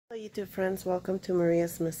Hello YouTube friends, welcome to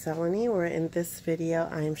Maria's Miscellany, where in this video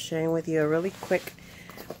I am sharing with you a really quick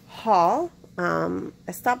haul.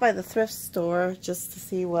 I stopped by the thrift store just to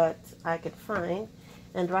see what I could find,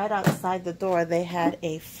 and right outside the door they had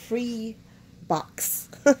a free box.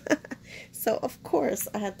 So of course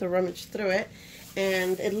I had to rummage through it,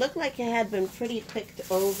 and it looked like it had been pretty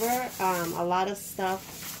picked over. A lot of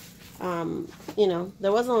stuff, you know,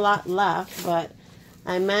 there wasn't a lot left, but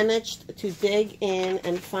I managed to dig in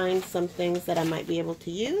and find some things that I might be able to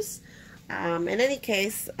use. In any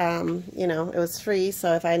case, you know, it was free,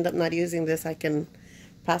 so if I end up not using this, I can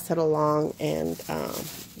pass it along, and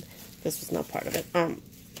this was not part of it.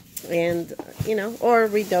 And, you know, or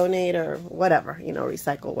redonate or whatever, you know,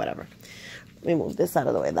 recycle, whatever. Let me move this out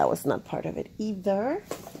of the way. That was not part of it either.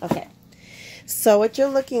 Okay. So what you're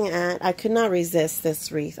looking at, I could not resist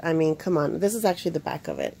this wreath. I mean, come on. This is actually the back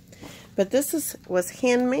of it. But this was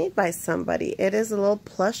handmade by somebody. It is a little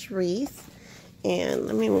plush wreath. And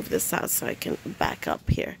let me move this out so I can back up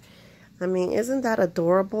here. I mean, isn't that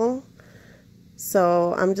adorable?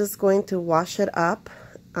 So I'm just going to wash it up.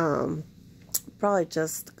 Probably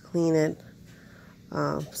just clean it,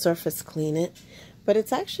 surface clean it. But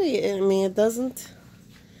it's actually, I mean, it doesn't,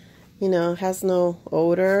 you know, has no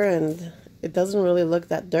odor, and it doesn't really look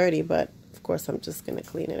that dirty. But of course, I'm just going to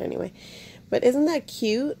clean it anyway. But isn't that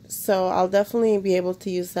cute? So I'll definitely be able to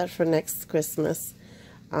use that for next Christmas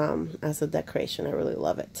as a decoration. I really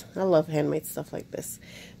love it. I love handmade stuff like this.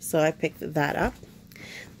 So I picked that up.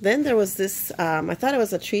 Then there was this, I thought it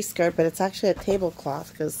was a tree skirt, but it's actually a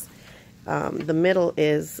tablecloth, because the middle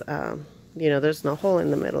is, you know, there's no hole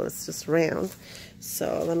in the middle. It's just round.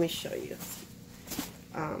 So let me show you.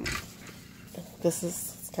 This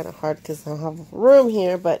is kind of hard because I don't have room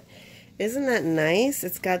here, but isn't that nice?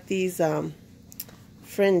 It's got these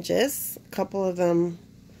fringes. A couple of them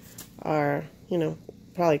are, you know,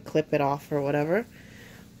 probably clip it off or whatever.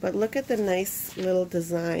 But look at the nice little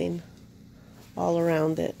design all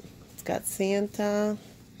around it. It's got Santa,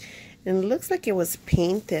 and it looks like it was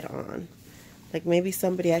painted on. Like maybe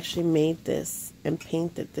somebody actually made this and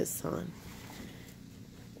painted this on.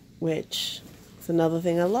 Which is another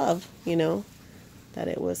thing I love, you know, that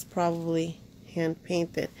it was probably hand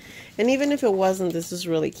painted. And even if it wasn't, this is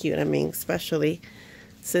really cute. I mean, especially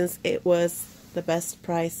since it was the best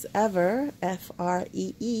price ever,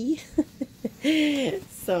 F-R-E-E.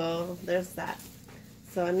 So there's that.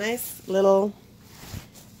 So a nice little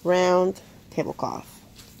round tablecloth,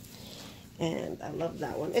 and I love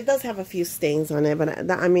that one. It does have a few stains on it,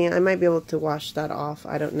 but I mean, I might be able to wash that off.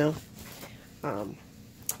 I don't know.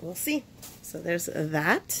 We'll see. So there's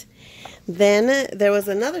that. Then there was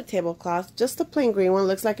another tablecloth, just a plain green one.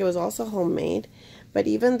 Looks like it was also homemade, but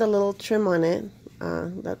even the little trim on it,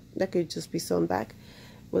 that could just be sewn back,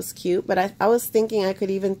 was cute. But I was thinking I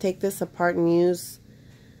could even take this apart and use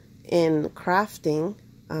in crafting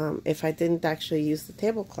if I didn't actually use the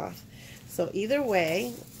tablecloth. So either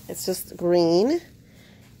way, it's just green,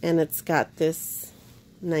 and it's got this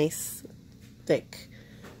nice thick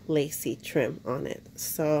lacy trim on it.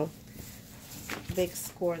 So big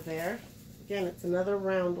score there. Again, it's another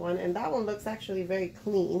round one, and that one looks actually very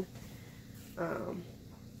clean.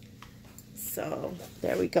 So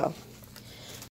there we go.